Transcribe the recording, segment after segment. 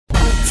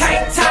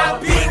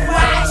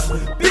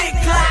big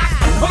clock.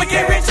 I'ma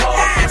get rich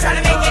down,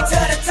 tryna make it to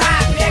the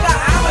top, nigga.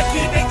 I'ma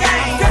keep it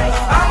gang,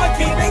 I'ma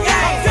keep it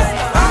gang,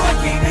 I'ma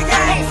keep it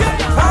gang,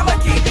 I'ma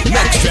keep it gang.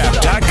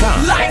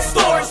 Nexttrap.com. Life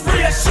stories,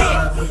 real shit,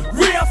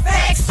 real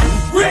facts,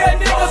 real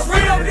niggas,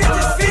 real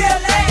bitches, feel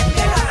that,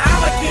 nigga.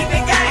 I'ma keep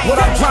it gang. What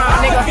up,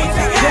 Prime, nigga?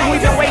 What we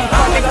been waiting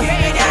for, nigga?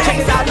 Check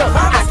this out, look.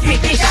 I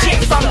spit this shit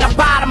from the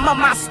bottom of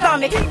my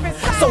stomach.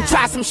 So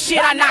try some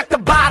shit, I knock the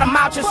bottom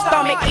out your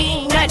stomach.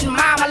 Ain't nothing,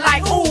 mama,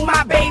 like, ooh,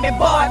 my baby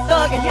boy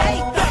thuggin'.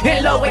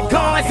 In love with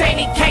guns and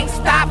he can't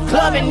stop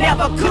clubbing.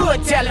 Never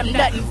could tell him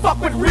nothing. Fuck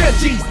with real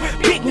G's.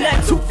 Big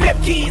nuts who flip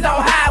keys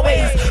on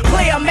highways.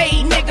 Player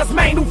made niggas,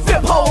 man, who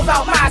flip holes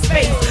out my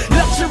space.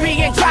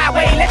 Luxury and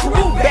driveway, let your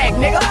root back,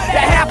 nigga.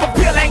 That half a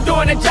pill ain't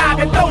doing the job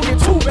and throw your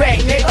two back,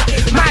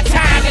 nigga. My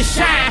time to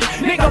shine.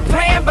 Nigga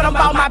playing, but I'm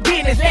about my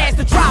business. Last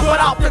to drop, but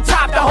off the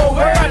top, the whole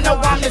world know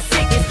I'm the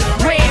sickest.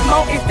 Red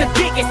Mo is the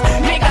thickest.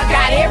 Nigga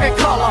got every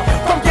color.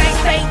 From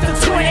Gangsta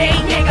to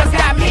 28 niggas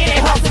got many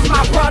hustles.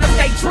 My brothers,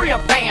 they drill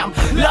fam.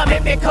 Love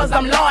it because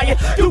I'm loyal.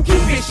 You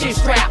keep this shit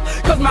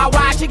strapped. Cause my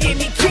wife should get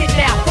me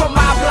kidnapped.